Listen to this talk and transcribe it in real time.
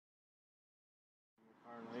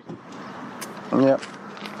Yep.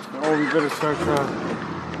 Oh, we better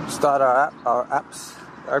Start our apps.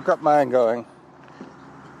 I've got mine going.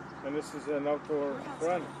 And this is an outdoor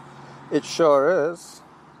run. It sure is.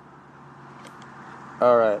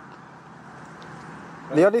 All right.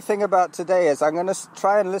 The only thing about today is I'm going to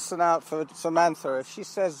try and listen out for Samantha. If she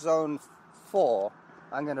says zone 4,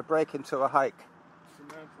 I'm going to break into a hike.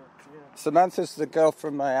 Samantha, yeah. Samantha's the girl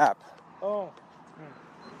from my app. Oh.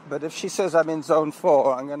 But if she says I'm in zone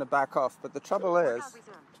 4, I'm going to back off. But the trouble is,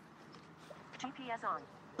 GPS on.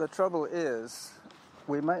 the trouble is,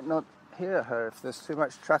 we might not hear her if there's too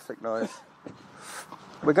much traffic noise.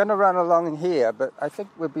 We're going to run along here, but I think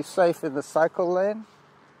we'll be safe in the cycle lane.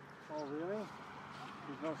 Oh, really?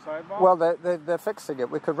 There's no sidewalk? Well, they're fixing it.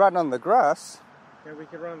 We could run on the grass. Yeah, we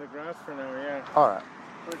could run the grass for now, yeah. All right.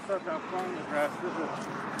 But it's not that far on the grass,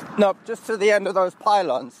 is it? No, just to the end of those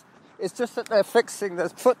pylons. It's just that they're fixing the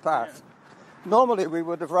footpath. Yeah. Normally we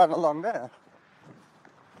would have run along there.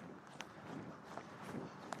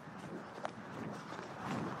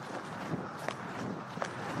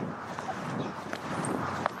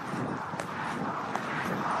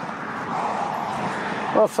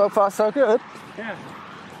 Well, so far so good. Yeah.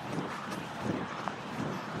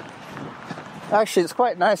 Actually, it's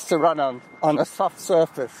quite nice to run on a soft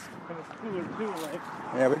surface. And it's cooler too, right?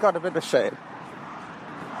 Yeah, we got a bit of shade.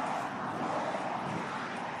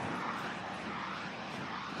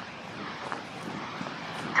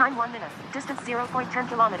 Time 1 minute. Distance 0.10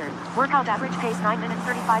 kilometers. Workout average pace 9 minutes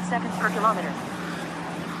 35 seconds per kilometer.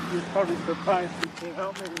 You're probably surprised you came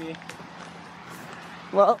out maybe.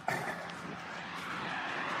 Well,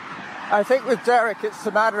 I think with Derek, it's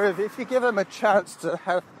a matter of if you give him a chance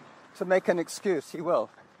to make an excuse, he will.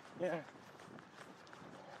 Yeah.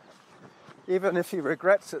 Even if he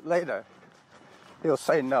regrets it later, he'll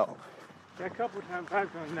say no. Yeah, a couple of times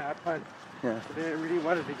I've done that, but Yeah. I really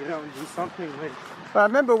wanted to get out and do something. Like, Well, I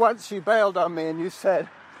remember once you bailed on me and you said,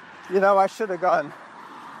 you know, I should have gone,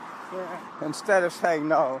 yeah. instead of saying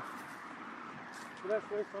no. But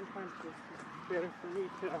that's why sometimes it's better for me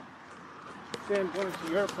to say I'm going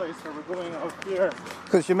to your place or we're going out here.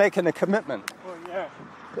 Because you're making a commitment. Well, yeah.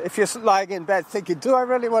 If you're lying in bed thinking, do I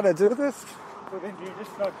really want to do this? But then you're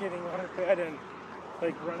just not getting out of bed and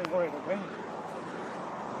like running right away.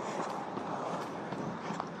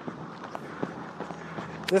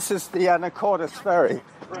 This is the Anacortes Ferry.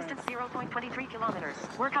 Distance 0.23 kilometers.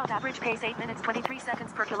 Workout average pace 8 minutes 23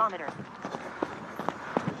 seconds per kilometer.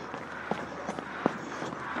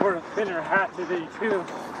 Wore a thinner hat today too.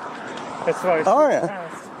 That's why it's Oh, yeah.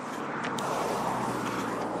 fast.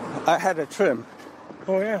 I had a trim.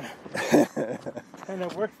 Oh yeah. And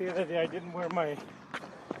at work the other day I didn't wear my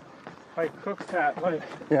cook's hat. Like,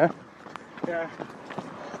 Yeah? yeah.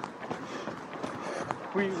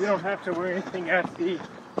 We don't have to wear anything at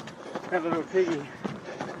Little Piggy.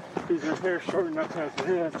 Because her hair's short enough as it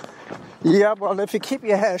is. Yeah, well, if you keep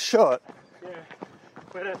your hair short. Yeah.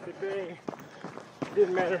 But at the bay, it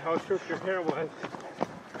didn't matter how short your hair was.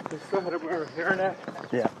 You still had to wear a hairnet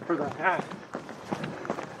Yeah. for the hat.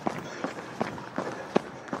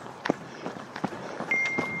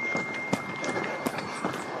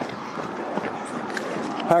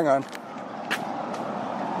 Hang on.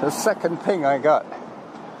 The second ping I got.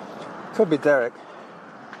 Could be Derek.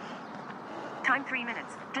 Time 3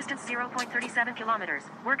 minutes. Distance 0.37 kilometers.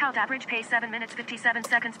 Workout average pace 7 minutes 57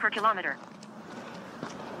 seconds per kilometer.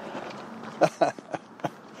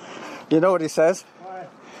 You know what he says? Why?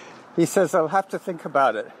 He says, I'll have to think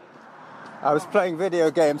about it. I was playing video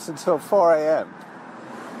games until 4 a.m.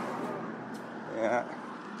 Yeah.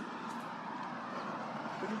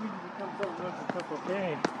 What do you mean he comes out once a couple of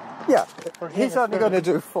days? Yeah, For him, he's it's only going to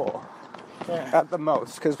better. do 4 Yeah. at the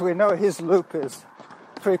most, because we know his loop is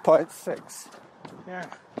 3.6. Yeah.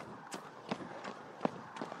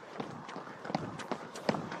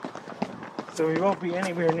 So we won't be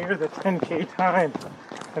anywhere near the 10K time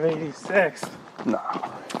of 86. No.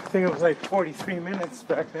 I think it was like 43 minutes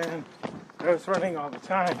back then. I was running all the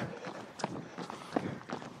time.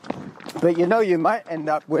 But you know, you might end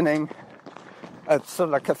up winning at sort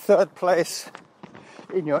of like a 3rd place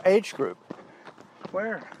in your age group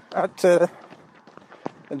Where? at the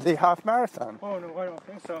half marathon. Oh, no, I don't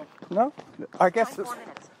think so. No? I guess Time it's, 4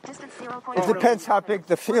 minutes. Distance it depends how big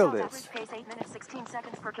the field Workout is. average pace 8 minutes 16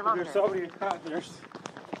 seconds per There's kilometer.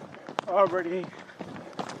 already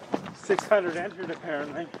 600 entered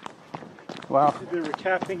apparently. Wow. They were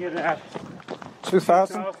capping it at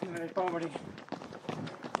 2,000? 2,000 and they've already,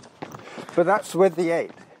 But that's with the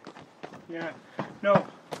 8. yeah. No,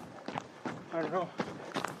 I don't know.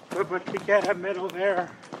 But to get a medal there,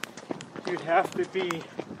 you'd have to be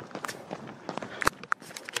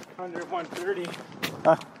under 130.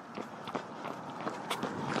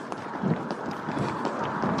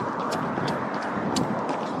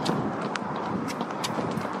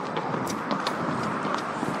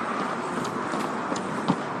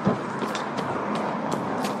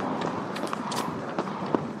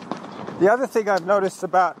 The other thing I've noticed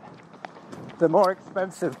about the more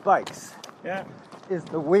expensive bikes Yeah. is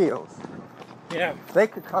the wheels. Yeah. They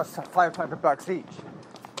could cost $500 each.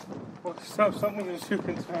 Well, some of the two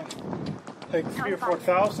can spend like 3,000 or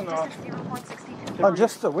 4,000 off. Distance 0.62. On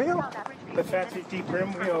just the wheel? Workout average pace The 8 fancy minutes. deep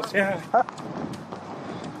rim wheels, yeah. Huh?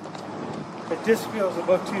 The disc wheels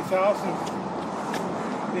about 2,000.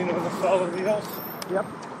 You know, the solid wheels. Yep.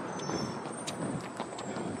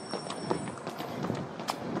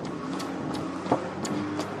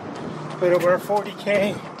 But over a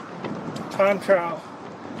 40K time trial,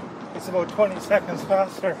 it's about 20 seconds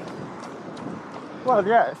faster. Well,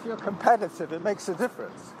 yeah, if you're competitive, it makes a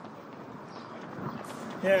difference.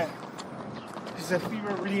 Yeah. Because if you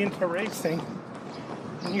were really into racing,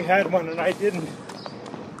 and you had one and I didn't,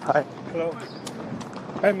 well,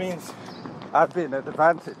 that means, I'd be an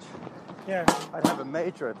advantage. yeah, I'd have a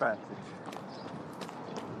major advantage.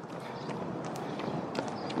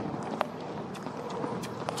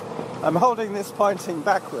 I'm holding this pointing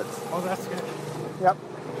backwards. oh, that's good. Yep.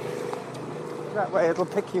 That way it'll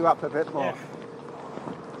pick you up a bit more. Yeah.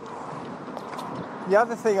 The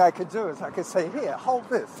other thing I could do is I could say, here, hold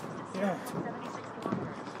this. Yeah. 76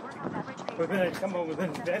 kilometers. Workout average pace But then I'd come up with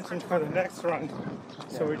an invention for the next run,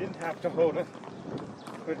 so we didn't have to hold it.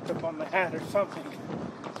 We'd put it on the hat or something.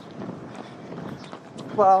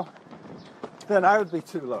 Well, then I would be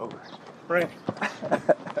too low. Right.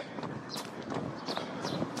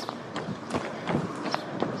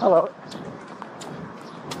 Hello.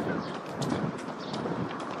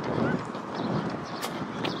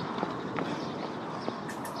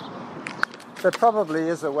 There probably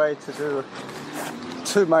is a way to do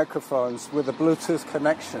two microphones with a Bluetooth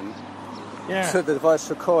connection Yeah. to the voice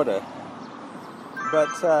recorder,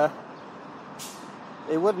 but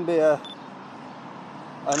it wouldn't be an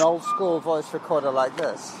old school voice recorder like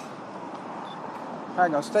this.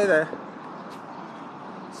 Hang on, stay there.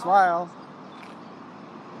 Smile.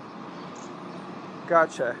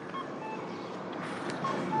 Gotcha.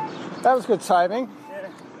 That was good timing. Yeah.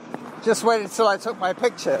 Just waited till I took my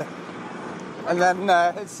picture. And then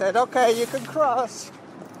it said, okay, you can cross.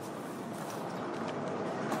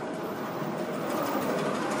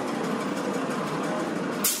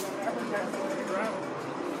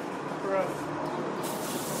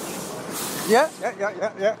 Yeah. The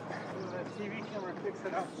TV camera picks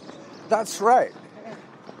it up. That's right.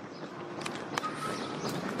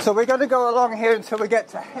 So we're going to go along here until we get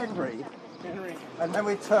to Henry. Henry. And then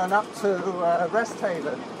we turn up to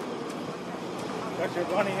Resthaven. Dr.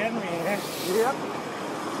 Bonnie Henry, eh? Yep.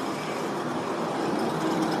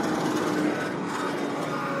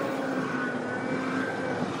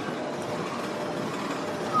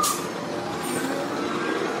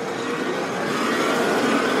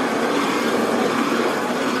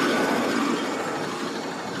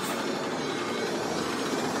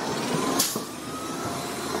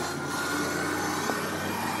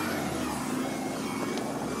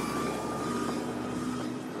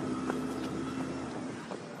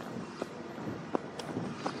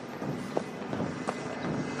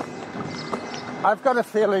 I've got a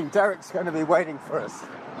feeling Derek's going to be waiting for us.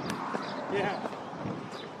 Yeah.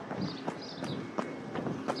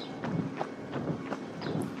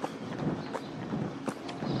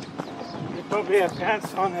 He probably has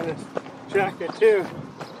pants on and a jacket too.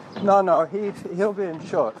 No, he'll be in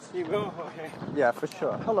shorts. He will? Okay. Yeah, for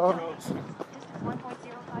sure. Hello. Distance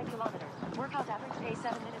 1.05 kilometers. Workout average pace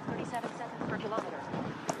 7 minutes 37 seconds per kilometer.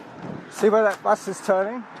 See where that bus is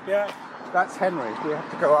turning? Yeah. That's Henry. We have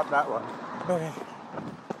to go up that one. Okay.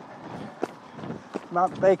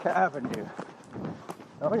 Mount Baker Avenue.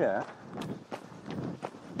 Oh, yeah.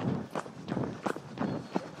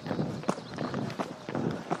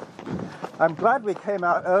 I'm glad we came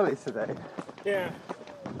out early today. Yeah.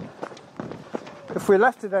 If we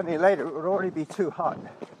left it any later, it would already be too hot.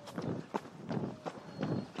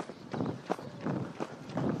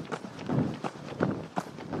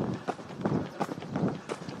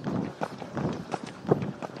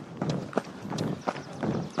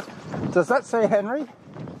 Does that say Henry?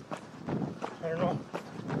 I don't know.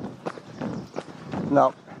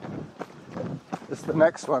 No. It's the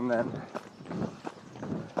next one then.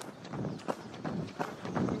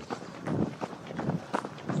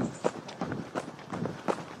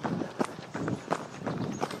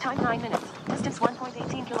 Time 9 minutes. Distance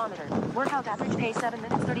 1.18 kilometers. Workout average pace 7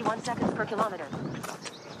 minutes 31 seconds per kilometer.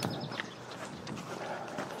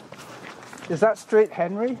 Is that Street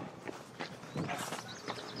Henry?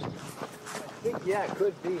 Yeah, it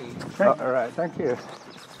could be. Oh, all right, thank you.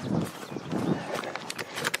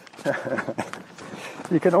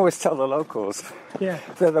 You can always tell the locals. Yeah.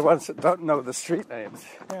 They're the ones that don't know the street names.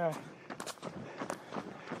 Yeah.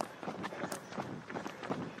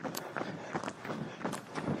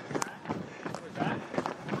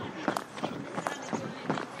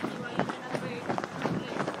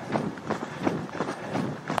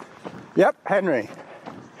 Yep, Henry.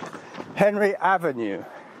 Henry Avenue.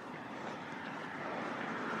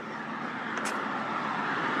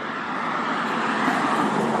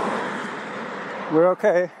 We're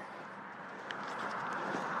okay.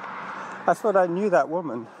 I thought I knew that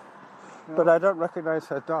woman, but I don't recognize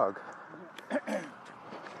her dog.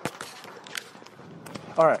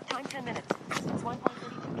 All right. Time 10 minutes. Distance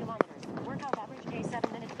 1.32 kilometers. Workout average pace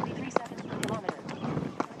 7 minutes 23 seconds per kilometer.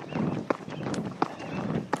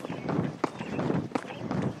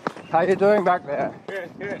 How you doing back there?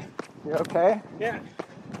 Good, good. You okay? Yeah.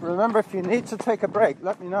 Remember, if you need to take a break,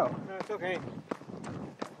 let me know. No, it's okay.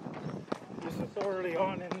 This is so early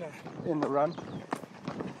on In the run.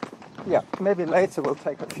 Yeah, maybe later we'll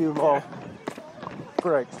take a few more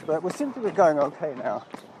breaks, but we seem to be going okay now.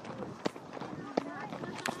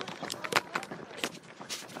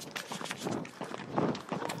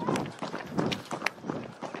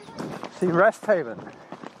 See, Rest Haven.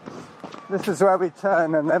 This is where we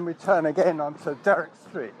turn, and then we turn again onto Derrick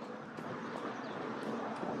Street.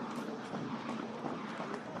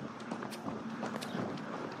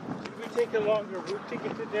 Did we take a longer route to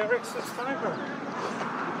get to Derrick's this time?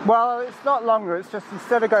 Or? Well, it's not longer, it's just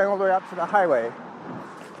instead of going all the way up to the highway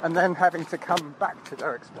and then having to come back to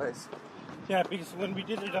Derrick's place. Yeah, because when we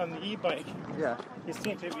did it on the e-bike, Yeah. it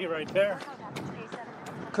seemed to be right there.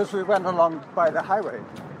 Because we went along by the highway.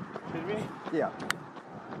 Did we? Yeah.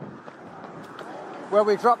 Where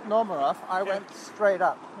we dropped Norma off, I went straight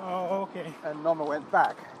up Oh, okay. and Norma went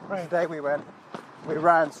back. Right. Today we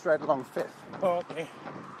ran straight along 5th. Oh, okay.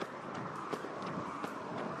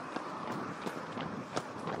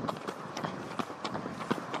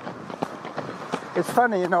 It's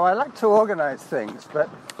funny, you know, I like to organize things, but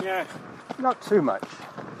Yeah. not too much.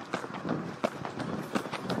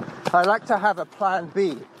 I like to have a plan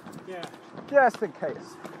B, Yeah. just in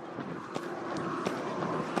case.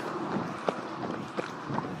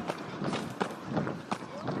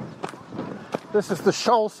 This is the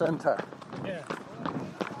Shoal Center. Yeah.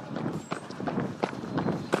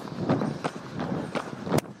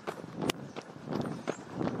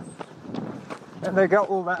 And they got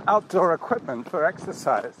all that outdoor equipment for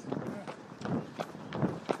exercise.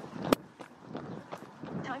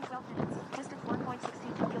 Time 12 minutes. Distance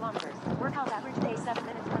 1.62 kilometers. Workout average pace 7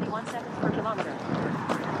 minutes 21 seconds per kilometer.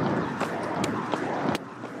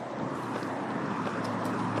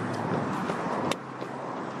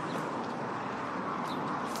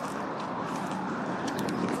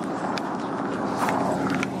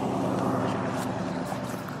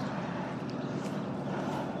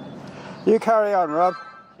 You carry on, Rob.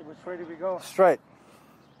 Okay, which way do we go? Straight.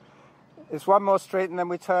 It's one more straight and then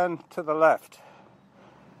we turn to the left.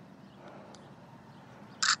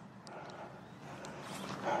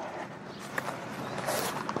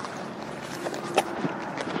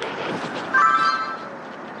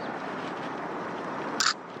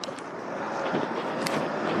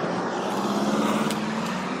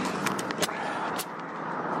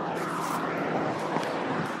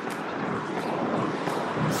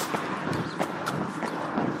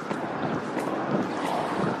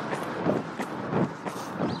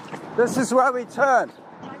 This is where we turn.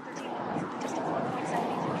 Time 13 minutes. Distance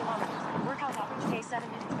 1.72 kilometers. Workout average pace 7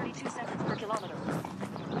 minutes 32 seconds per kilometer.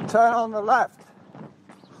 Turn on the left.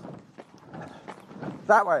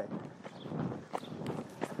 That way.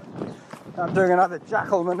 I'm doing another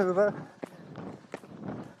jackal maneuver.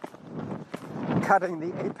 Cutting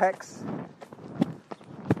the apex.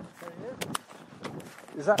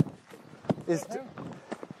 Is that?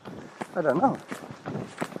 I don't know.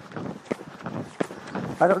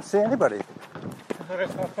 I don't see anybody. I thought I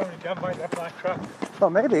saw somebody down by that black truck. Oh,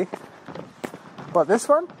 maybe. What, this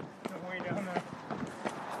one? Way down there.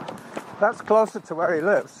 That's closer to where he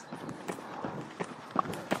lives.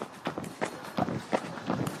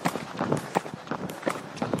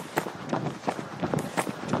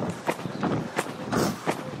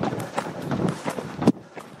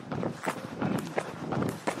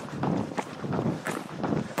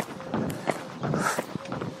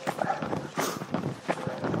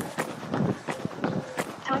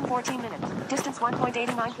 Time 14 minutes. Distance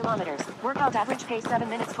 1.89 kilometers. Workout average pace 7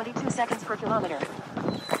 minutes 22 seconds per kilometer.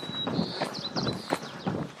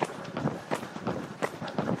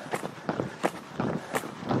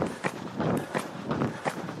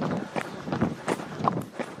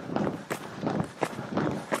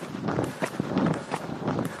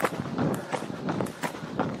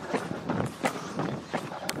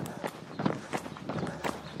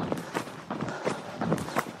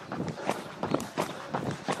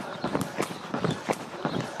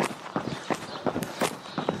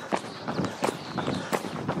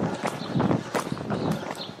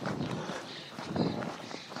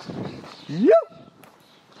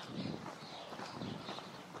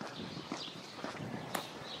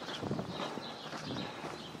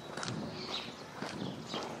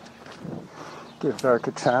 Give Derek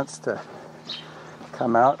a chance to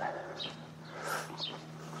come out.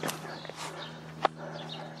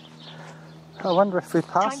 I wonder if we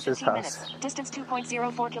passed his house. Minutes. Distance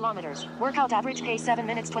 2.04 kilometers. Workout average pace 7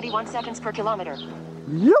 minutes 21 seconds per kilometer.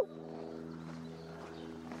 Yep.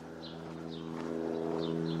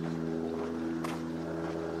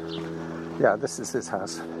 Yeah, this is his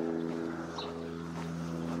house.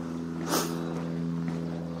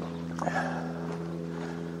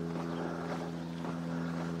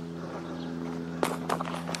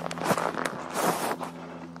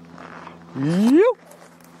 Yep.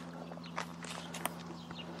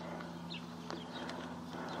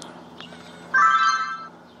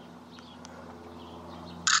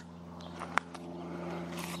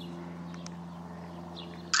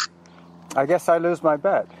 I guess I lose my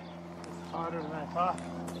bet. Harder than I thought.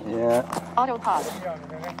 Yeah. Auto pause.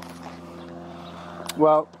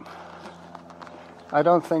 Well, I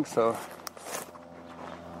don't think so.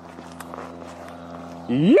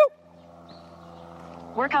 Yep.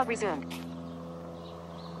 Workout resumed.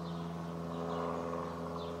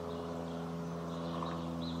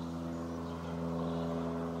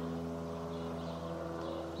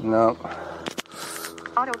 No.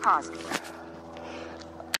 Auto pause.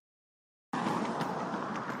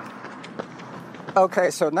 Okay,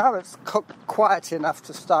 so now it's quiet enough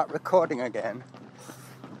to start recording again.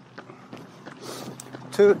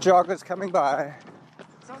 2 joggers coming by.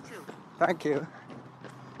 Zone 2. Thank you.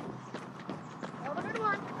 Have a good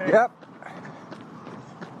one. Hey. Yep.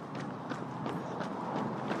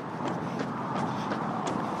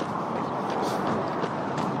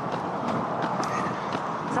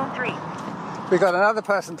 Zone 3. We got another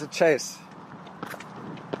person to chase.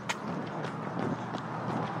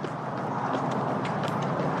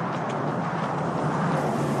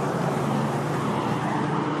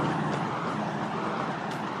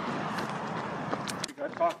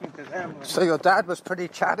 Talking to them. So your dad was pretty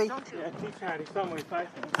chatty? Zone 2. Yeah, too chatty. Some way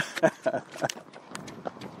fighting.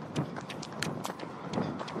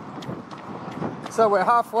 So we're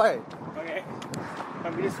halfway. Okay.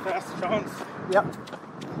 And we just passed John's. Yep.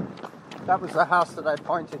 That was the house that I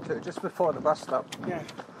pointed to just before the bus stop. Yeah.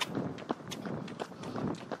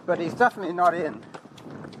 But he's definitely not in.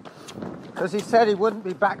 Because he said he wouldn't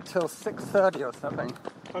be back till 6:30 or something.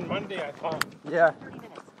 On Monday, I thought. Yeah. 30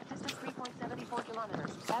 minutes. Distance 3.74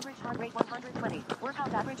 kilometers. Average heart rate 120.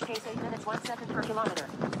 Workout average pace 8 minutes 1 second per kilometer.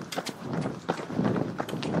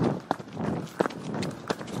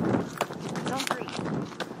 Zone 3.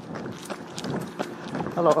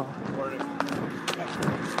 Hello.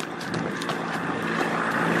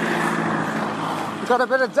 We got a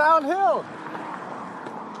bit of downhill.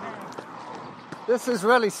 This is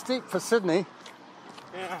really steep for Sydney.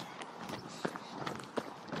 Yeah.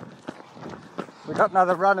 We got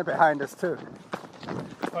another runner behind us too.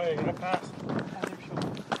 Oh, you're gonna pass.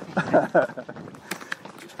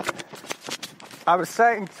 I was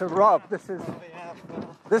saying to Rob, this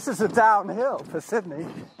is a downhill for Sydney.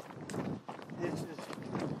 This is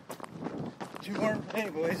too warm for me,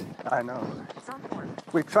 boys. I know. Zone 4.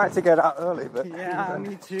 We tried to get out early, but Yeah,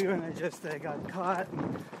 me too, and I just got caught.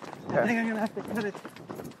 I Yeah. think I'm gonna have to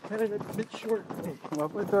cut it a bit short. Well,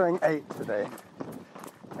 we're doing 8 today.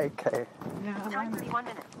 8K. Yeah, Time 31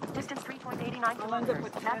 minutes. Distance 3.89 kilometers.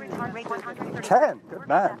 Average heart rate 130. 10, good Workout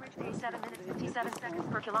man. average pace 7 minutes 57 seconds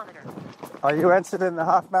per kilometer. Are you entered in the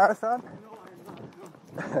half marathon? no,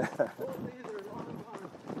 I'm not.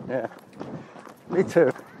 No. Yeah. Me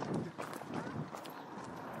too.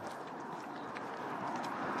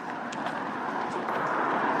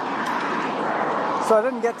 So I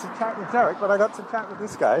didn't get to chat with Derek, but I got to chat with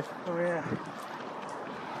this guy. Oh yeah.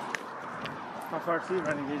 How far is he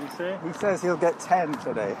running, did he say? He says he'll get 10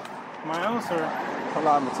 today, Miles or?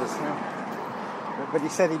 kilometers. Yeah. But he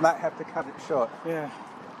said he might have to cut it short, Yeah.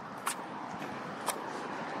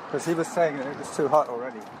 because he was saying that it was too hot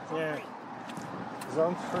already. Yeah.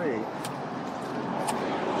 Zone 3.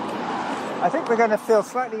 I think we're going to feel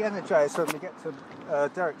slightly energized when we get to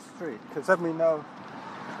Derek Street, because then we know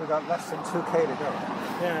we've got less than 2K to go.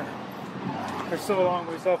 Yeah. We're so long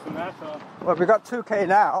ways off from that though. Well, we got 2K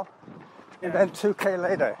now, and Yeah. then 2K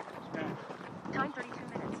later. Yeah. Time 32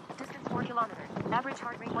 minutes. Distance 4 kilometers. Average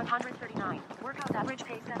heart rate 139. Workout average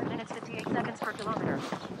pace 7 minutes 58 seconds per kilometer.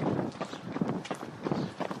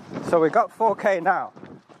 So we got 4K now.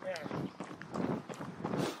 Yeah.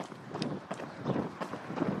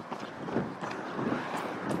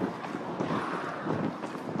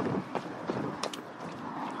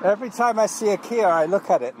 Every time I see a Kia, I look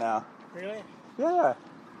at it now. Really? Yeah.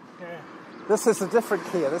 Yeah. This is a different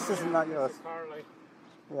Kia. This isn't like yours. Car like,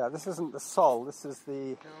 Yeah, this isn't the Soul. This is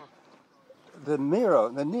the no. the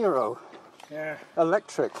Nero Yeah.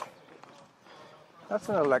 electric. That's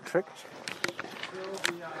an electric.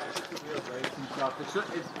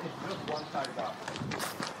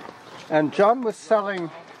 And John was selling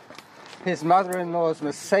his mother-in-law's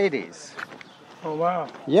Mercedes. Oh, wow.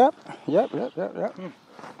 Yep.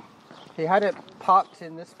 He had it parked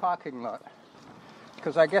in this parking lot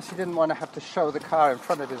because I guess he didn't want to have to show the car in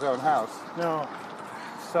front of his own house. No.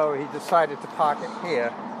 So he decided to park it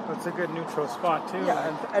here. That's a good neutral spot, too. Yeah,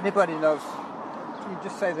 and anybody knows, you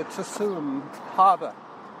just say the Tussum Harbor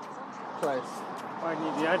place. I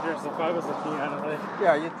need the address if I was looking at it.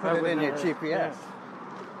 Yeah, you'd put it in your GPS.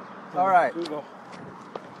 All right. Google.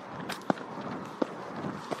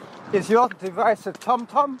 Is your device a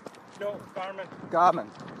TomTom? No, Garmin. Garmin.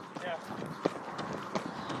 Yeah.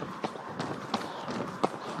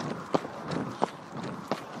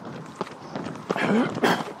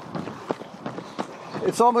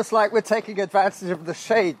 It's almost like we're taking advantage of the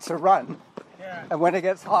shade to run. Yeah. And when it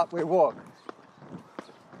gets hot, we walk.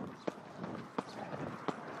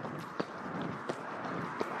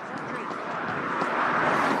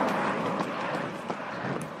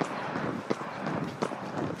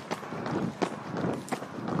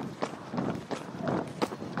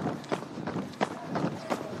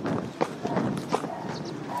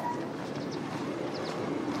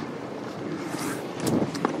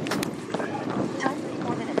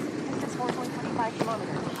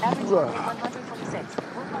 Average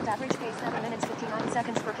 126. Workout average pace 7 minutes 59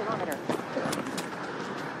 seconds per kilometer.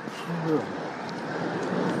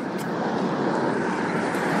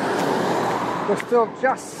 We're still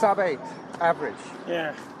just sub-8 average.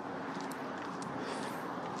 Yeah.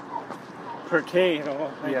 Per K, you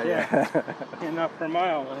know. Like, Yeah. And not per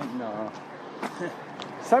mile. Like. No.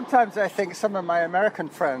 Sometimes I think some of my American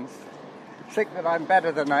friends think that I'm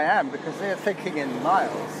better than I am because they're thinking in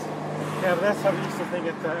miles. Yeah, but that's how we used to think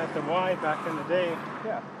at the Y back in the day.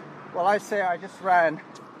 Yeah. Well, I say I just ran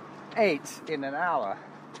 8 in an hour.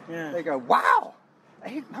 Yeah. They go, wow,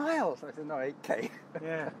 8 miles. I said, no, 8K.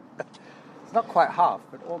 Yeah. It's not quite half,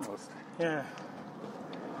 but almost. Yeah.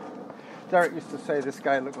 Derek used to say this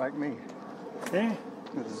guy looked like me. Yeah.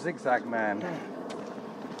 The zigzag man.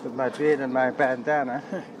 With my beard and my bandana.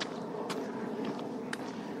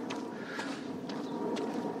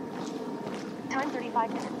 Time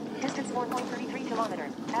 35 minutes. Distance 4.33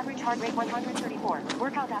 kilometers. Average heart rate 134.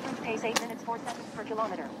 Workout average pace 8 minutes 4 seconds per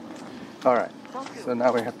kilometer. All right. So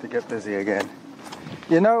now we have to get busy again.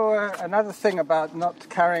 You know, another thing about not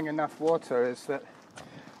carrying enough water is that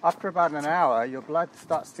after about an hour, your blood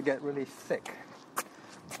starts to get really thick.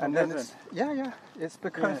 And then it's, it's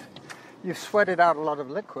because you've sweated out a lot of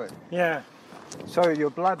liquid. Yeah. So your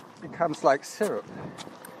blood becomes like syrup.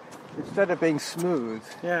 Instead of being smooth,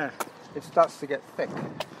 it starts to get thick.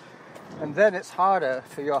 And then it's harder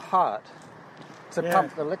for your heart to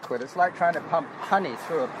pump the liquid. It's like trying to pump honey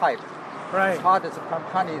through a pipe. Right. It's harder to pump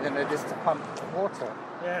honey than it is to pump water.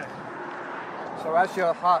 Yeah. So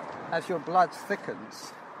as your blood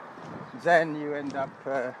thickens, then you end up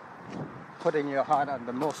putting your heart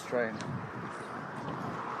under more strain.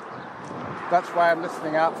 That's why I'm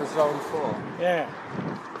listening out for zone 4. Yeah.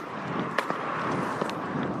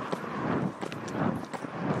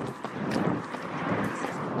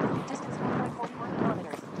 Distance 1.41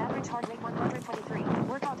 kilometers. Average heart rate 123.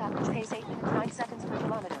 Workout average pace 8 minutes 9 seconds per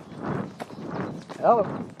kilometer. Hello.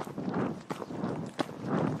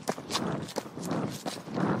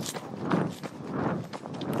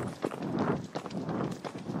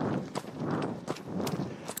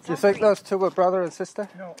 Do you think those two were brother and sister?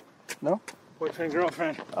 No. No? Boyfriend,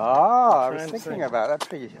 girlfriend. Ah, I was thinking about that.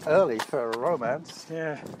 Pretty early for a romance.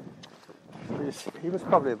 Yeah. He was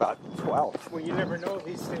probably about 12. Well, you never know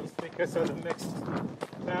these things because of the mixed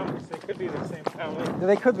families. They could be the same family.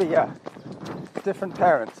 They could be, yeah. Different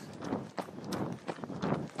parents.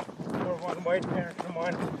 Or one white parent and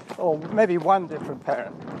one. Or maybe one different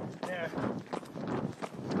parent. Yeah.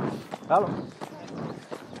 Hello.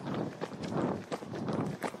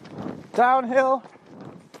 Downhill.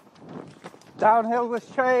 Downhill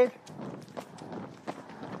with shade.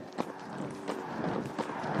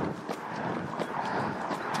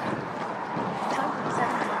 Time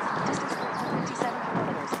 37 minutes. Distance 4.57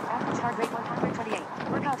 kilometers. Average heart rate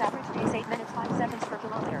 128. Workout average pace 8 minutes 5 seconds per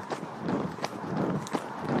kilometer.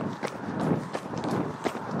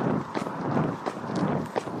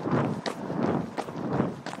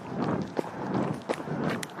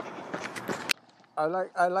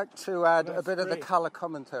 I like to add That's a bit of the great. color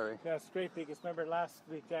commentary. Yeah, it's great because remember last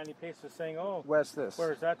week Danny Pace was saying, oh, Where's this?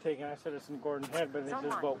 where is that taken? I said it's in Gordon Head, but it's just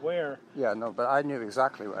about where. Yeah, no, but I knew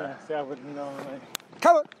exactly Yeah, where. see, I wouldn't know. Like,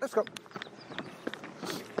 Come on, let's go.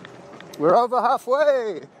 We're over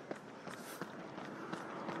halfway.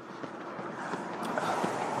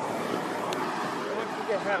 Once you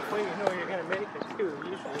get halfway, you know you're going to make it too.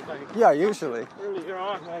 Usually, like Yeah, usually. earlier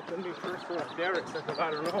on, like when we first were at Derek's,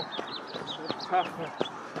 I don't know. It's tough.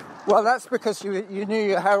 Well, that's because you knew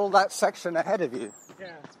you had all that section ahead of you.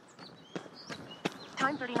 Yeah.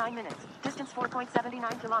 Time 39 minutes. Distance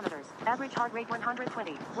 4.79 kilometers. Average heart rate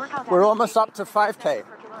 120. Workout We're average almost up to 5K.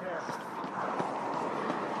 per kilometer.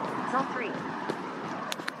 Yeah. Zone 3.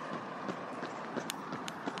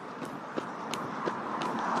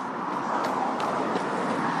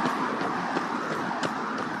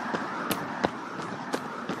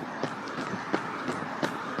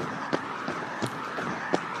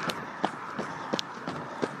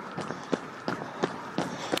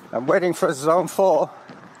 I'm waiting for zone 4.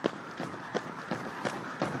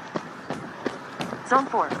 Zone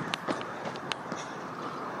 4.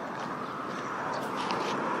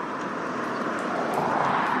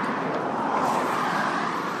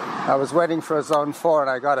 I was waiting for a zone 4 and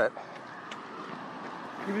I got it.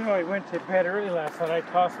 Even though I went to bed early last night, I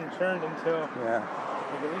tossed and turned until Yeah.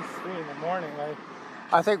 like at least 3 in the morning.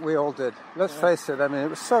 I think we all did. Let's face it, I mean, it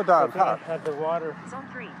was so darn I hot. had the water. Zone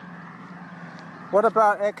 3. What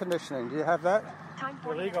about air conditioning? Do you have that? Time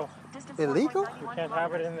 40 Illegal. minutes. Distance Illegal? 4.91 You can't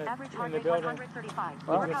have it in the- Average in heart the rate building. 135.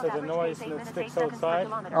 Oh. Workout Because of the average noise pace and 8 it minutes, sticks 8 seconds per outside.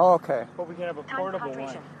 kilometer. Oh, okay. But we can have a Time portable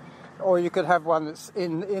hydration. one. Or you could have one that's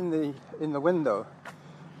in the window,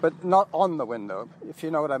 but not on the window, if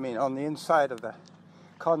you know what I mean, on the inside of the Yeah,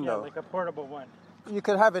 condo. like a portable one. You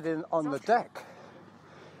could have it on the deck.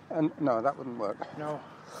 And no, that wouldn't work. No.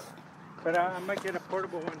 But I might get a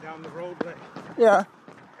portable one down the road. Like, Yeah.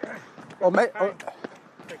 Or they're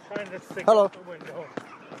kind of stick Hello. out the window.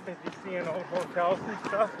 If you see in old hotels and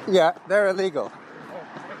stuff. yeah, they're illegal. Oh, I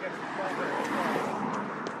guess it's not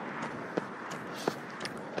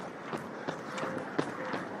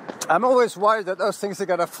I'm always worried that those things are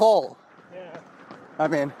going to fall. Yeah. I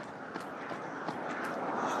mean,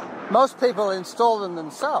 most people install them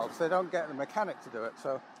themselves. They don't get a mechanic to do it.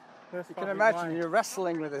 So That's you can probably imagine why. you're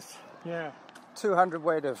wrestling with this Yeah. 200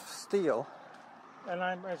 weight of steel. And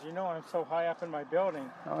as you know, I'm so high up in my building.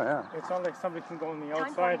 Oh, yeah. It's not like somebody can go on the Time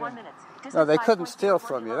outside 41 and minutes. No, they Distance couldn't 5.04 steal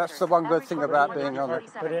from you. That's the one good kilometers. thing Average about heart rate being on the...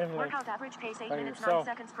 137. Put in, like, Workout average pace 8 by minutes, yourself.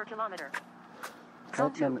 9 seconds per kilometer.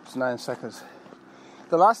 Zone 8 2. minutes, 9 seconds.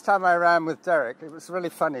 The last time I ran with Derek, it was really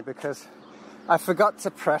funny because I forgot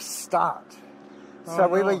to press start. So Oh,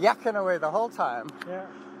 we no. were yakking away the whole time, yeah.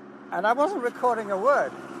 and I wasn't recording a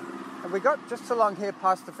word. And we got just along here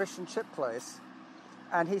past the fish and chip place,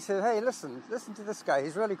 and he said, hey, listen to this guy.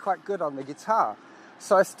 He's really quite good on the guitar.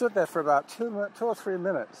 So I stood there for about 2 or 3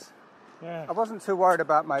 minutes. Yeah. I wasn't too worried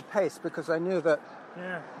about my pace because I knew that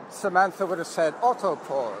Yeah. Samantha would have said auto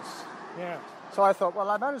pause. Yeah. So I thought, well,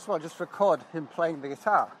 I might as well just record him playing the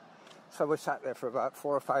guitar. So we sat there for about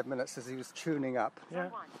 4 or 5 minutes as he was tuning up. Yeah.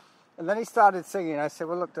 Zone 1. And then he started singing. I said,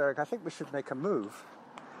 well, look, Derek, I think we should make a move.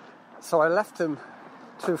 So I left him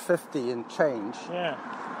 $2.50 in change Yeah.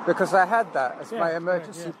 because I had that as my Yeah,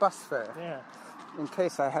 emergency yeah. bus fare Yeah. in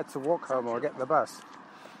case I had to walk home or get the bus.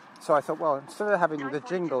 So I thought, well, instead of having Time the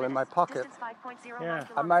 42 jingle in my minutes. pocket, Distance 5.09 Yeah.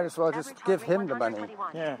 I might as well just Average heart give rate him the money.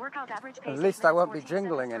 121. Yeah. Workout average pace At 8 least I won't be minutes, 14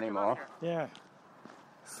 jingling seconds per anymore. kilometer. Yeah.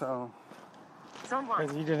 So, Zone 1.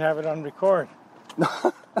 Because you didn't have it on record.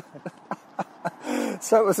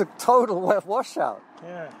 so it was a total washout.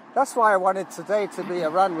 Yeah. That's why I wanted today to be a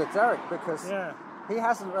run with Derek, because Yeah. he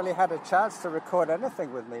hasn't really had a chance to record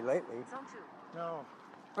anything with me lately. Zone 2. No.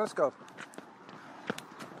 Let's go.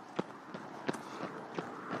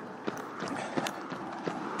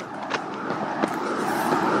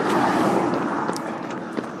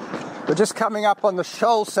 We're just coming up on the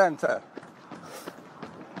Shoal Center.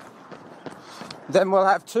 Then we'll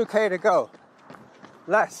have 2K to go.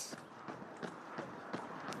 Less.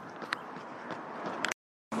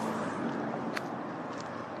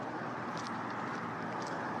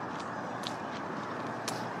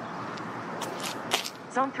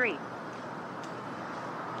 Zone 3.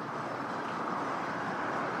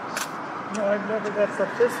 No, I've never, that's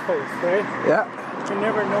up this post, right? Yeah. I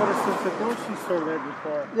never noticed there's a grocery store there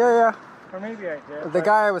before. Yeah. Or maybe I did. The but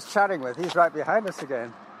guy I was chatting with, he's right behind us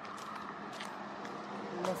again.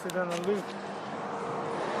 he must have done a loop.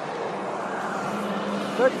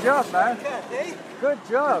 Good job, man. Good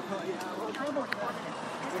job.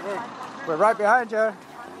 We're right behind you. Workout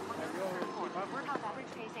average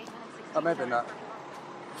pace 8 minutes, 16 Oh, maybe seconds not. per-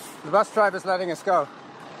 The bus driver's letting us go.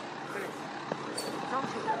 Zone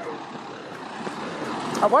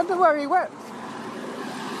 2. I wonder where he went.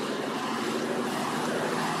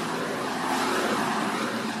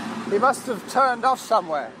 He must have turned off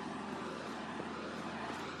somewhere.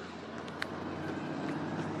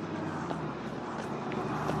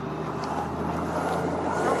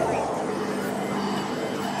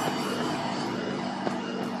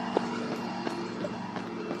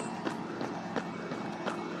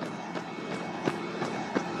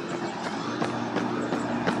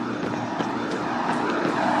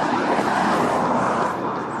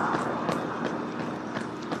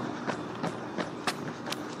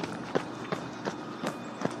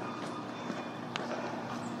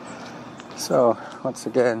 So, once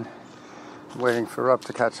again, waiting for Rob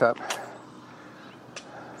to catch up.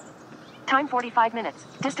 Time 45 minutes.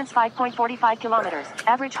 Distance 5.45 kilometers.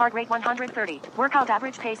 Average heart rate 130. Workout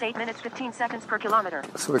average pace 8 minutes 15 seconds per kilometer.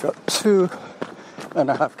 So we've got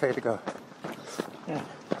 2.5K to go. Yeah.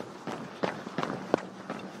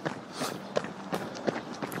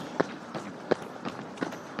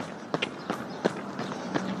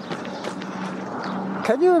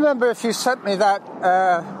 Can you remember if you sent me that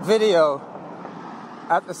video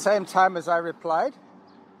at the same time as I replied?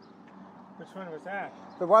 Which one was that?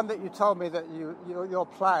 The one that you told me that your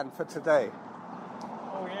plan for today.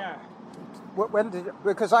 Oh yeah. When did you,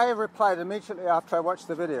 because I replied immediately after I watched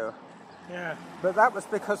the video. Yeah. But that was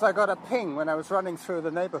because I got a ping when I was running through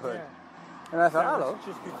the neighborhood. Yeah. And I thought, That hello. was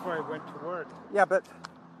just before I went to work. Yeah, but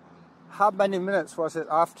how many minutes was it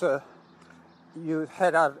after you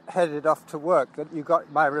headed off to work that you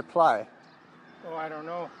got my reply? Oh, I don't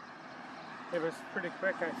know. It was pretty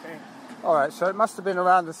quick, I think. All right, so it must have been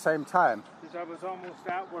around the same time. Because I was almost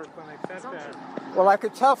at work when I sent that. Well, I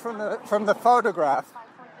could tell from the photograph,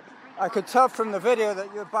 I could tell from the video that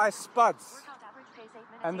you were by Spuds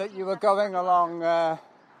and that you were going along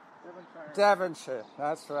Devonshire.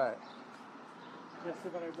 That's right. Yes, so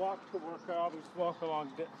when I walk to work, I always walk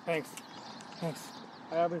along. Thanks.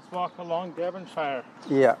 I always walk along Devonshire.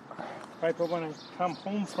 Yeah. Right, but when I come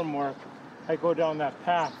home from work, I go down that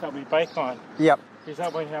path that we bike on. Yep. Because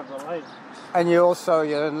that way you have the light. And you're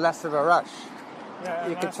in less of a rush. Yeah,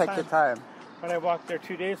 You can take your time. When I walked there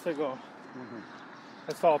 2 days ago,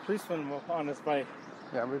 I saw a policeman on his bike.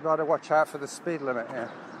 Yeah, we've got to watch out for the speed limit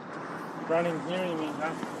here. Running here, you mean,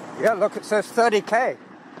 huh? Yeah, look, it says 30K. Yeah,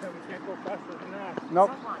 we can't go faster than that.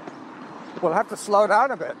 Nope. We'll have to slow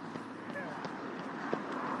down a bit. Yeah.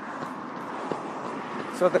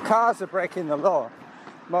 So the cars are breaking the law.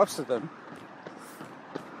 Most of them.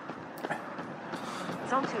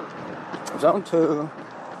 Zone 2. Zone 2.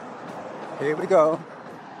 Here we go.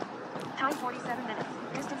 Time 47 minutes.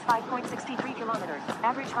 Distance 5.63 kilometers.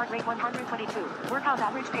 Average heart rate 122. Workout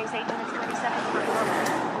average pace 8 minutes 20 seconds per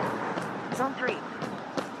kilometer. Zone 3.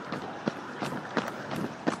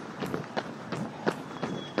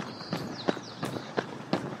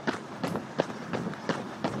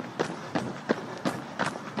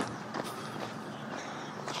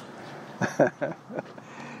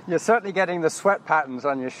 You're certainly getting the sweat patterns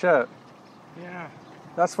on your shirt. Yeah,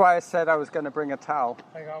 That's why I said I was going to bring a towel.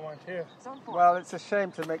 I got one too. Zone 4. Well, it's a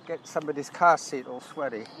shame to get somebody's car seat all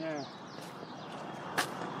sweaty. Yeah.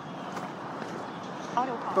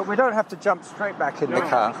 Auto call. But we don't have to jump straight back in the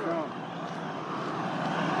car. No.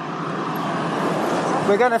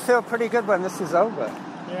 We're going to feel pretty good when this is over.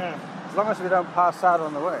 Yeah. As long as we don't pass out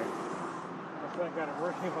on the way. I feel like I got a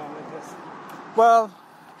working on like this. Well,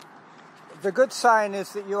 the good sign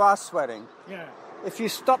is that you are sweating. Yeah. If you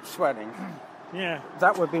stop sweating, Yeah.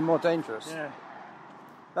 that would be more dangerous. Yeah.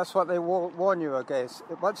 That's what they warn you against.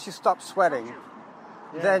 Once you stop sweating,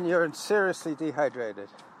 then you're seriously dehydrated.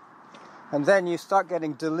 And then you start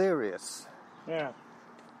getting delirious. Yeah.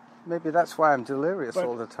 Maybe that's why I'm delirious But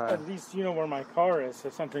all the time. at least you know where my car is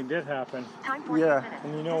if something did happen. Time 48 Yeah. minutes.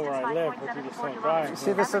 And you know where I live, but you just don't drive.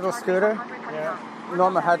 See this little scooter? Yeah.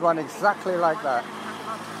 Norma had one exactly like that.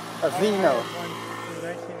 A I Vino. had one in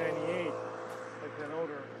 1998, like an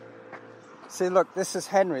older. See, look, this is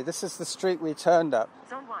Henry. This is the street we turned up.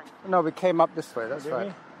 Zone 1. No, we came up this way. That's Did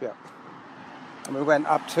right. Yeah. And we went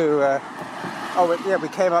up to... we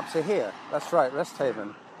came up to here. That's right, Rest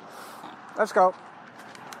Haven. Let's go.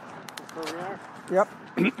 That's where we are.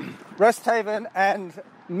 Yep. Rest Haven and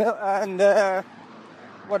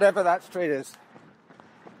whatever that street is.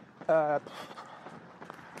 I've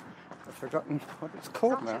forgotten what it's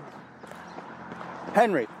called now.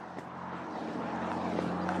 Henry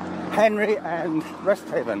and Rest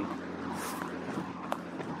Haven.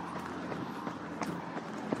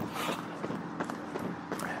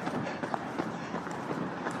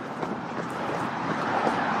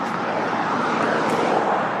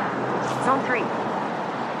 Zone 3.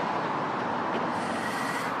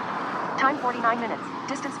 Time 49 minutes.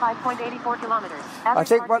 Distance 5.84 kilometers. I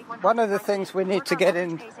think one of the things we need to get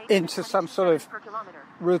into some sort of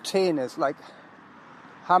routine is like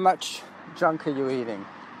how much junk are you eating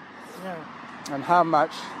Yeah. and how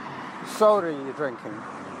much soda are you drinking.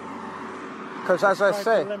 Because as I Try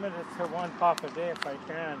say, to limit it to one pop a day if I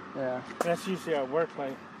can. yeah. That's usually at work,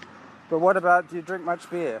 like But what about, do you drink much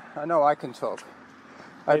beer? I know I can talk.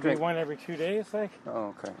 I maybe drink. one every 2 days, like.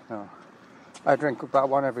 Oh, okay. No. I drink about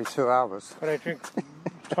one every 2 hours. But I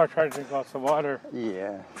try to drink lots of water.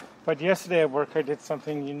 Yeah. But yesterday at work I did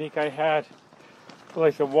something unique. I had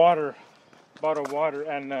like a bottle of water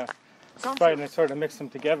and Sprite, and I sort of mix them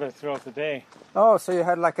together throughout the day. Oh, so you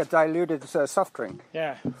had like a diluted soft drink.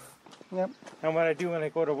 Yeah. Yep. And what I do when I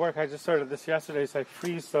go to work, I just started this yesterday, is I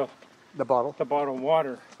freeze the bottle of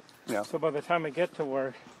water. Yeah. So by the time I get to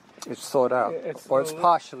work, it's thawed out, it's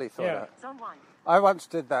partially thawed out. Zone 1. I once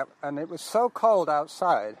did that, and it was so cold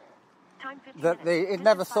outside that it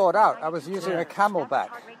never thawed out. I was using a Camelback,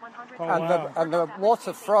 and the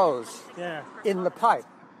water froze in the pipe.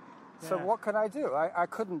 So what could I do? I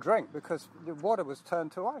couldn't drink because the water was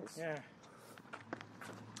turned to ice. Yeah.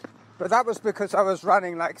 But that was because I was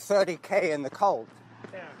running like 30K in the cold.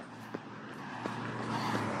 Yeah.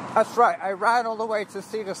 That's right. I ran all the way to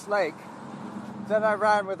Cedars Lake. Then I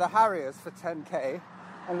ran with the Harriers for 10K,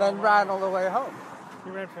 and then ran all the way home.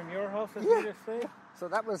 You ran from your house to Cedars Lake? So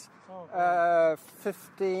that was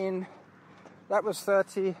 15. That was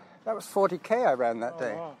 30. That was 40K I ran that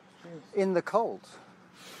day in the cold.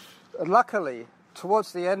 Luckily,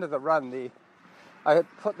 towards the end of the run, I had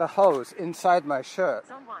put the hose inside my shirt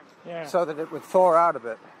so that it would thaw out a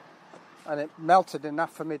bit, and it melted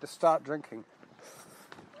enough for me to start drinking.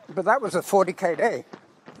 But that was a 40K day.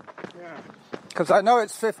 Yeah. Because I know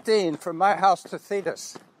it's 15 from my house to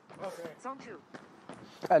Thetis. Okay. Zone 2.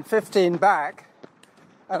 And 15 back,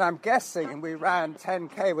 and I'm guessing we ran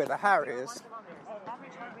 10K with the Harriers.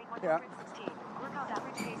 Yeah.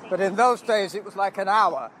 But in those days, it was like an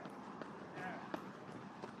hour.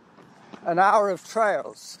 An hour of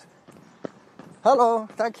trails. Hello,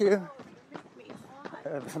 thank you.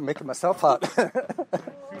 I'm making myself hot.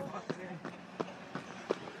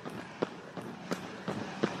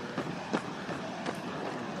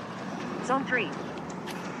 Zone 3.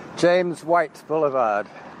 James White Boulevard.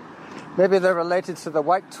 Maybe they're related to the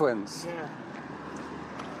White twins. Yeah.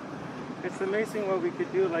 It's amazing what we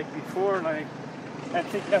could do like before, like I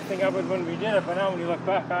think nothing of it when we did it, but now when you look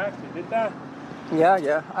back, I actually did that.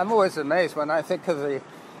 Yeah. I'm always amazed when I think of the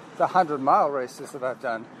 100-mile races that I've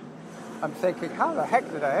done. I'm thinking, how the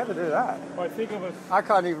heck did I ever do that? Well, I think it was... I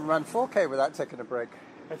can't even run 4K without taking a break.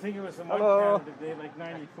 I think it was the Hello. one Canada day, like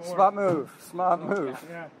 94. Smart move.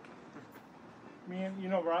 Yeah. Me and, you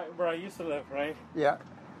know where I used to live, right? Yeah.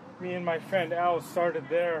 Me and my friend Al started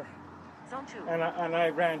there. Zone 2. And I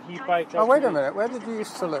ran heat bike. Oh, wait a minute. Where did you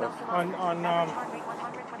used to live? On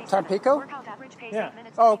Tampico? Yeah.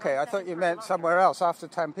 Oh, okay. I thought you meant somewhere else after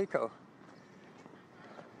Tampico.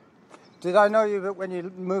 Did I know you when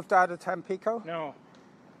you moved out of Tampico? No.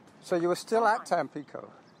 So you were still at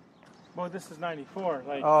Tampico? Well, this is 94.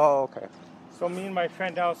 Like. Oh, okay. So me and my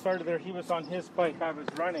friend Al started there. He was on his bike. I was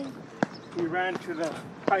running. We ran to the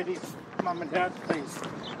Heidi's mom and dad's place,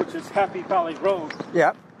 which is Happy Valley Road.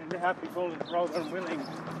 Yeah. And the Happy Valley Road, I'm willing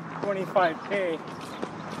 25K.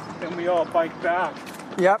 Then we all biked back.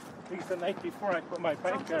 Yep. At least the night before I put my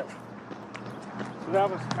bike there. So that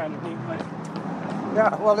was kind of neat. Like.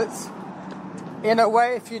 Yeah, well, it's, in a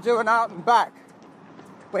way, if you do an out and back,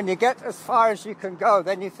 when you get as far as you can go,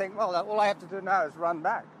 then you think, well, all I have to do now is run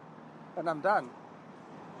back, and I'm done.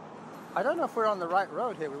 I don't know if we're on the right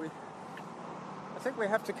road here. I think we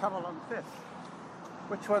have to come along 5th.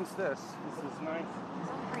 Which one's this? This is nice.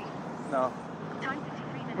 Zone 3. No. Time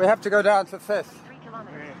 53 minutes. We have to go down to 5th. 3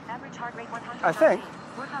 kilometers. Average heart rate 100. I think.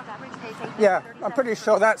 Workout average pace 8 Yeah, minutes, I'm pretty 37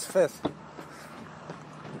 sure that's 5th.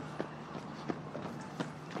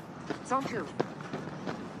 Zone 2.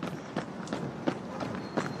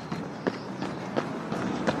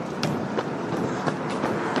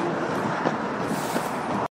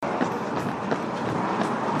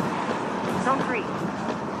 Zone 3.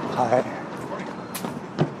 Hi.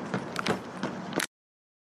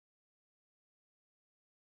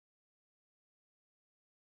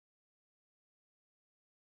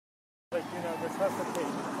 Like, resuscitate.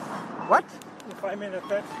 What? If I'm in a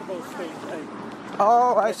vegetable state, like.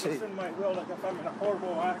 Oh, I It's see. in my will, like if I'm in a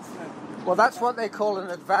horrible accident. Well, that's what they call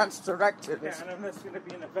an advance directive. Yeah, and I'm just going to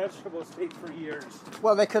be in a vegetable state for years.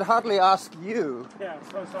 Well, they could hardly ask you, Yeah,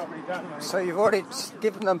 so it's already done. Like, so you've already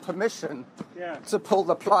given them permission yeah. to pull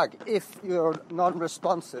the plug if you're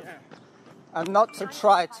non-responsive, Yeah. and not to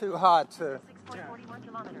try too hard to 6.41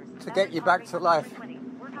 kilometers. get you back to life.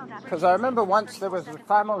 Because I remember once there was a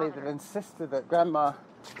family that insisted that Grandma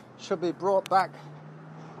should be brought back,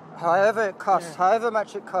 however it cost, however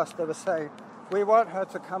much it cost. They were saying, we want her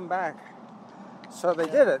to come back. So they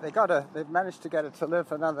did it. They managed to get her to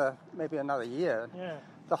live maybe another year. Yeah.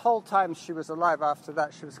 The whole time she was alive after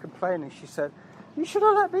that, she was complaining. She said, you should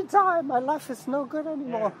have let me die. My life is no good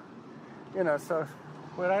anymore. Yeah. So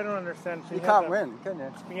What I don't understand, you can't win, can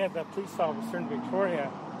you? We had that police officer in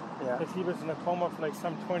Victoria. Yeah. That he was in a coma for like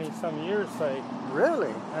some 20-some years. Like,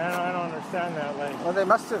 Really? I don't understand that. Like, Well, they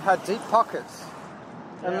must have had deep pockets.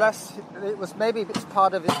 Unless it was, maybe it's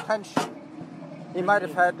part of his pension. He might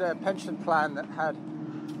have had a pension plan that had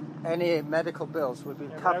any medical bills would be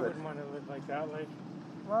But I covered. wouldn't want to live like that. Like,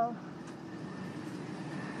 Well,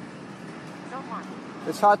 Zone 1.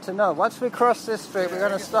 it's hard to know. Once we cross this street, we're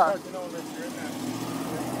going to stop. It's hard to know unless you're in that.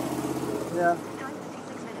 Yeah. Time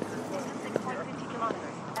 56 minutes. Distance 6.50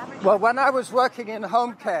 kilometers. Average Well, when I was working in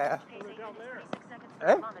home care, pace 8 minutes 36 seconds per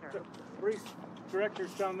Eh? kilometer. The race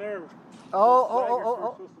director's down there. oh, We're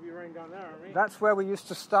oh, supposed to be running down there, aren't we? that's where we used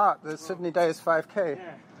to start the Sydney Days 5K,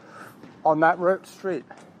 Yeah. on that road street,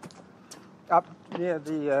 up near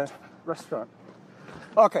the restaurant.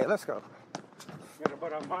 Okay, let's go. We got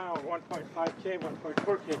about a mile, 1.5K,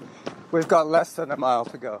 1.4K. We've got less than a mile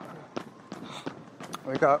to go.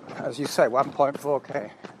 We got, as you say,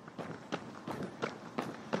 1.4K.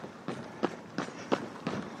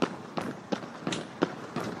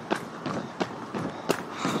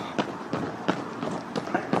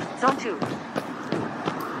 Zone 2.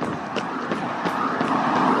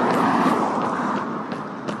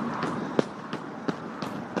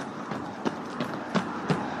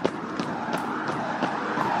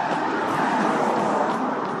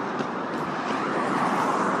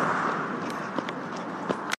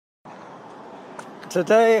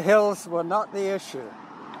 Today, hills were not the issue.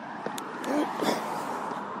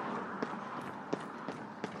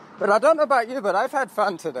 But I don't know about you, but I've had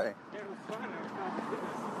fun today. Yeah, it was fun.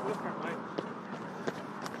 It was different. Like,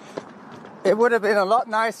 It would have been a lot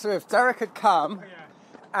nicer if Derek had come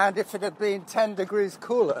yeah, and if it had been 10 degrees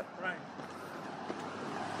cooler. right.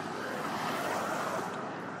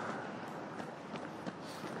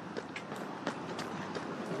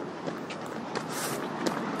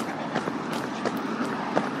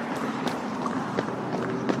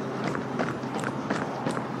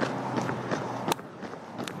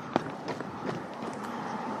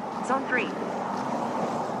 Zone 3.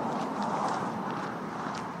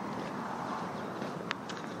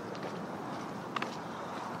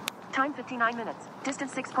 Time 59 minutes.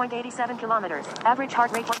 Distance 6.87 kilometers. Average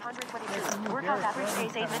heart rate 122. Workout average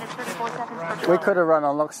pace 8 minutes 34 seconds per We kilometer. could have run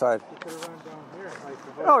on Lockside. We could have run down here. Like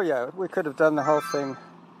the whole, Oh yeah, we could have done the whole thing.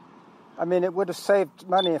 I mean, it would have saved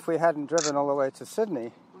money if we hadn't driven all the way to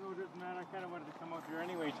Sydney. Well, it doesn't matter. I kind of wanted to come out here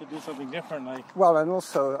anyway to do something different. Like, Well, and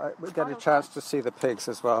also we get a chance to see the pigs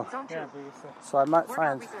as well. Zone 2. yeah, because, So I might Workout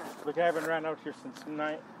find. resumed. look, I haven't ran out here since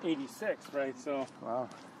 86, right? So, Wow.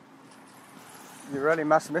 You really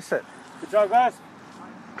must miss it. good job, guys.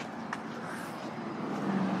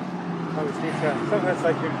 I always need to. Sometimes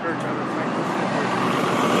like to encourage others.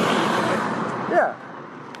 Yeah,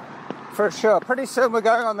 for sure. Pretty soon we're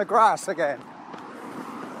going on the grass again.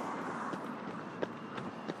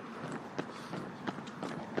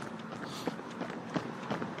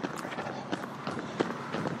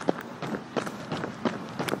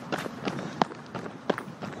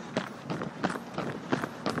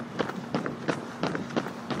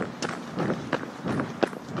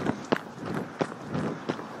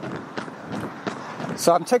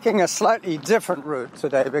 So I'm taking a slightly different route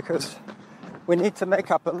today because we need to make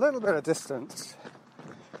up a little bit of distance,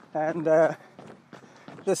 and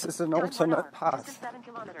this is an Time 1 alternate hour. path. Distance 7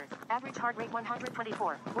 kilometers. Average heart rate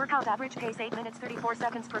 124. Workout average pace 8 minutes 34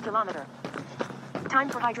 seconds per kilometer. Time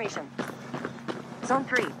for hydration. Zone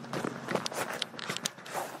 3.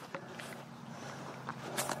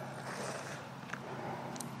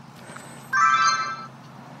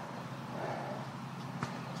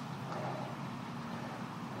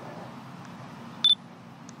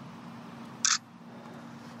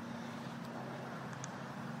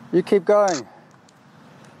 You keep going.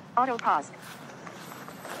 Auto pause.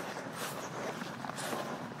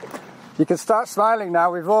 You can start smiling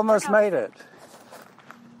now. We've almost made it.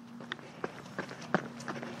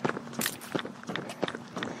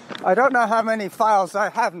 I don't know how many files I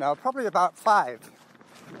have now. Probably about 5.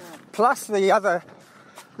 Plus the other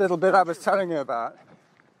little bit I was telling you about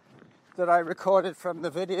that I recorded from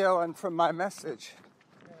the video and from my message.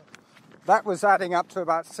 That was adding up to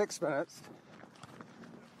about 6 minutes.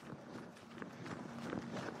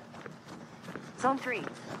 Zone 3.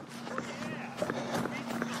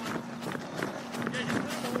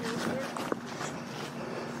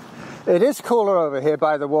 It is cooler over here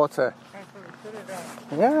by the water.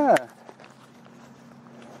 Yeah.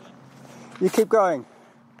 You keep going.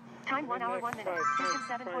 Time 1 hour 1 minute. Distance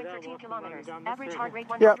 7.13 kilometers. Average heart rate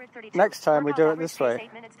Yep. 132. Next time we do it Workout this average way. pace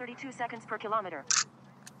 8 minutes 32 seconds per kilometer.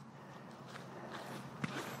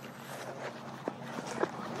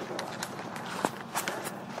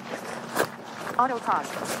 Auto pause.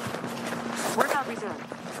 Workout resumed.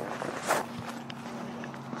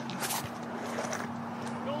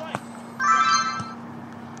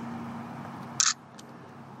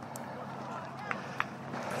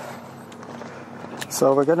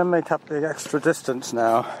 So we're going to make up the extra distance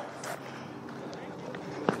now.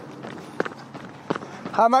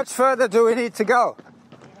 How much further do we need to go?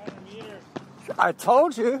 100 meters. I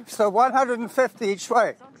told you, so 150 each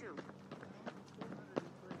way. Zone 2.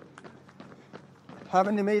 How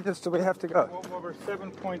many meters do we have to go? Well, over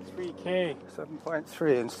 7.3K.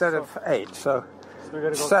 7.3 instead of 8, so So we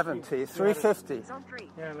gotta go 70, 350. Zone 3.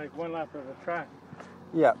 Yeah, like one lap of the track.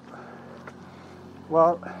 Yep.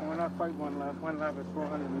 Well, Well, not quite one lap. One lap is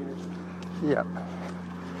 400 meters. yep.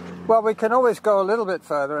 Well, we can always go a little bit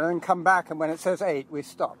further and then come back, and when it says 8, we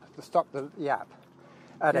stop. To stop the yap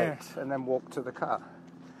at Yeah. 8 and then walk to the car.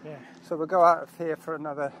 Yeah. So we'll go out of here for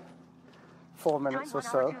another 4 minutes Time or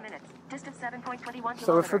 1 hour, so. 2 minutes. Distance 7.21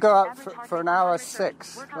 So if we go out for an hour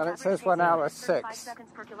 6, then it says 1 hour 6.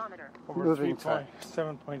 seconds per kilometer. Over Moving time.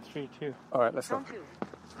 7.32. All right, let's go. Zone 2.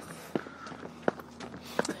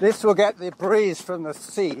 This will get the breeze from the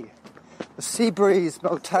sea. The Sea Breeze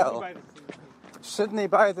Motel. By the sea. Sydney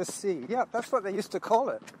by the sea. Yeah, that's what they used to call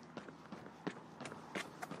it.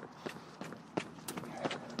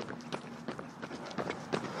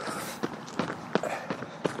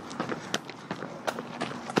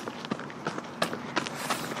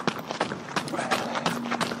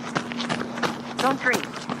 Zone 3.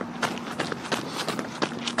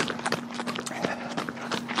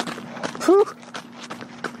 Whew.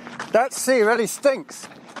 That sea really stinks.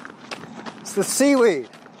 It's the seaweed.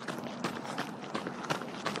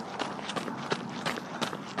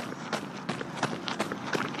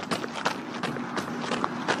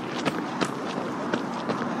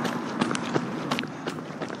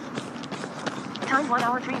 Time 1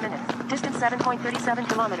 hour, 3 minutes. Distance 7.37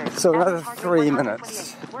 kilometers. So another Average heart rate 3 128.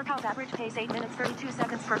 minutes. Workout average pace 8 minutes 32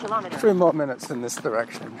 seconds per kilometer. 3 more minutes in this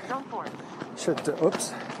direction. Zone 4. Should do.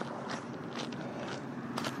 Oops.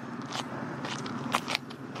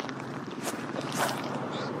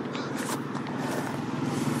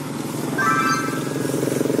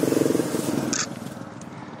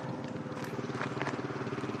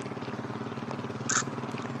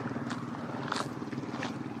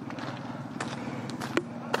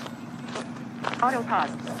 Auto pause.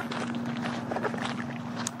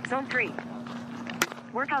 Zone 3.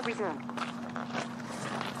 Workout resumed.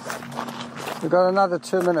 We've got another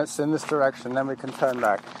 2 minutes in this direction, then we can turn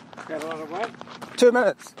back. Got a lot of what? 2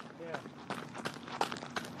 minutes. Yeah.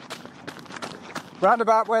 Round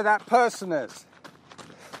about where that person is.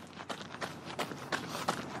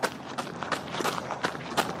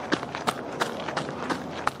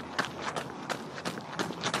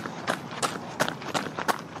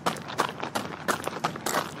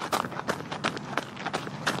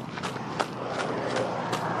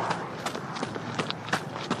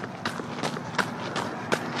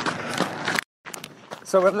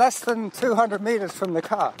 So we're less than 200 meters from the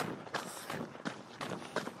car.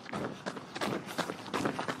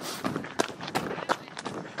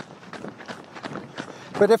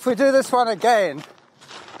 But if we do this one again,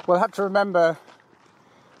 we'll have to remember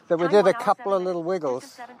that we did a couple of little wiggles.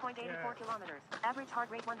 7.84 kilometers. Average heart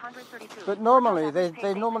rate 132. But normally,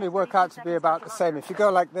 they normally work out to be about the same. If you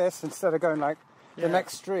go like this instead of going like the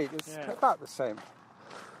next street, it's about the same.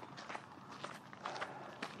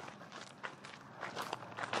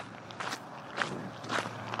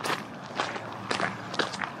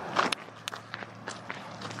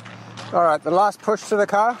 All right, the last push to the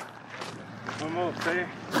car. Almost, eh?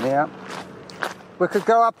 Yeah. We could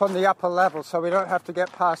go up on the upper level so we don't have to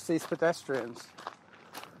get past these pedestrians.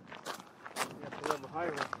 You have to go the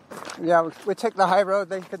highway. Yeah, we take the high road,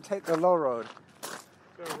 they can take the low road. Is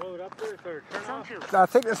there a road up there? Is there a turn Zone off? 2. I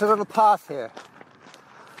think there's a little path here.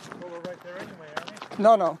 Well, we're right there anyway, aren't we?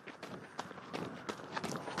 No.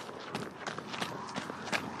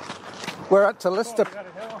 We're at Oh, Talista. we got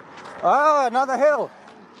a hill. Oh, another hill.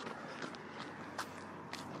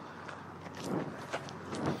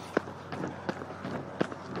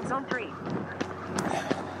 Zone 3.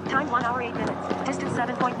 Time 1 hour 8 minutes. Distance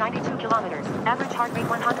 7.92 kilometers. Average heart rate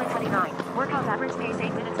 129. Workout average pace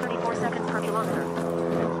 8 minutes 34 seconds per kilometer.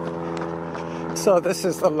 So this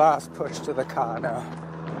is the last push to the car now.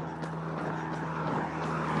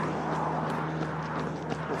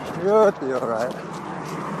 Should be all right.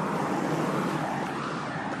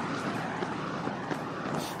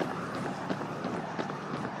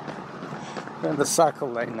 We're in the cycle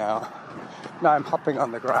lane now. Now I'm hopping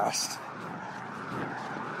on the grass.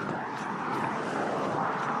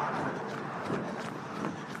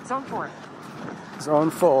 Zone 4.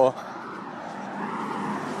 Zone 4.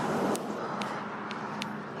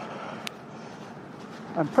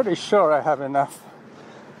 I'm pretty sure I have enough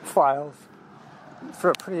files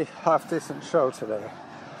for a pretty half-decent show today.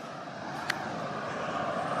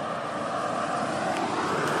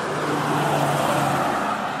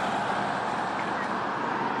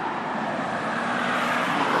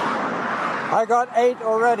 I got 8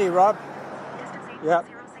 already, Rob. Distance 8.06 Yep.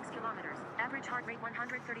 kilometers. Average heart rate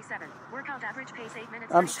 137. Workout average pace 8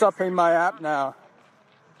 minutes. I'm 36 stopping seconds. my app now.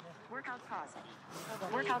 Workout pause.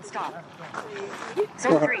 Workout stop.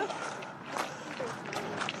 Zone 3.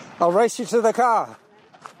 I'll race you to the car.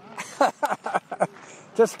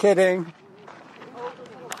 Just kidding.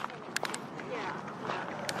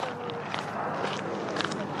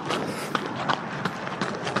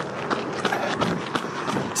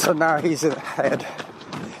 So now he's ahead.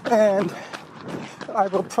 And I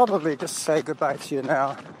will probably just say goodbye to you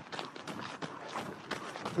now.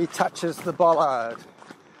 He touches the bollard.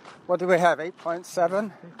 What do we have?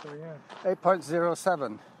 8.7? I think so, yeah.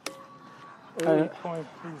 8.07.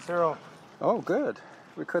 8.30. Oh, good.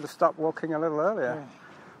 We could have stopped walking a little earlier. Yeah.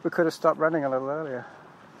 We could have stopped running a little earlier.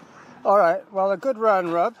 All right. Well, a good run,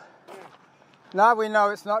 Rob. Now we know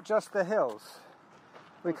it's not just the hills.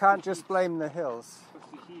 We can't just blame the hills.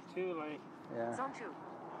 What's the heat too, like? Yeah. Zone 2.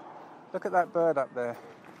 Look at that bird up there.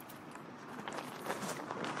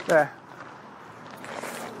 There.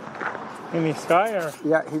 In the sky, or?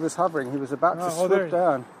 Yeah, he was hovering. He was about to Oh, there swoop he-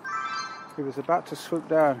 down. He was about to swoop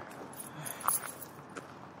down.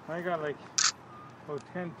 I got like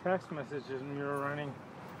 10 text messages when you were running.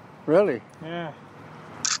 Really? Yeah.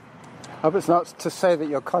 Hope it's not to say that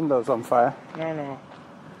your condo's on fire. No.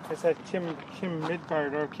 It's that Kim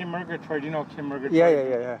Midgard or Kim Murgatroyd. You know Kim Murgatroyd.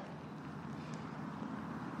 Yeah.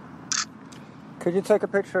 Could you take a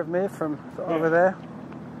picture of me from over there?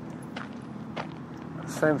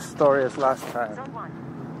 Same story as last time. Zone 1.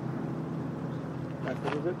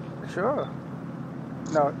 That was it. Sure.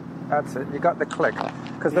 No, that's it. You got the click.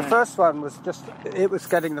 Because the first one was just, it was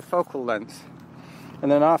getting the focal length.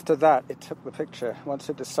 And then after that, it took the picture once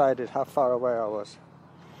it decided how far away I was.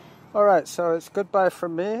 All right, so it's goodbye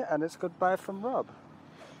from me and it's goodbye from Rob.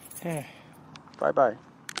 Yeah. Bye-bye.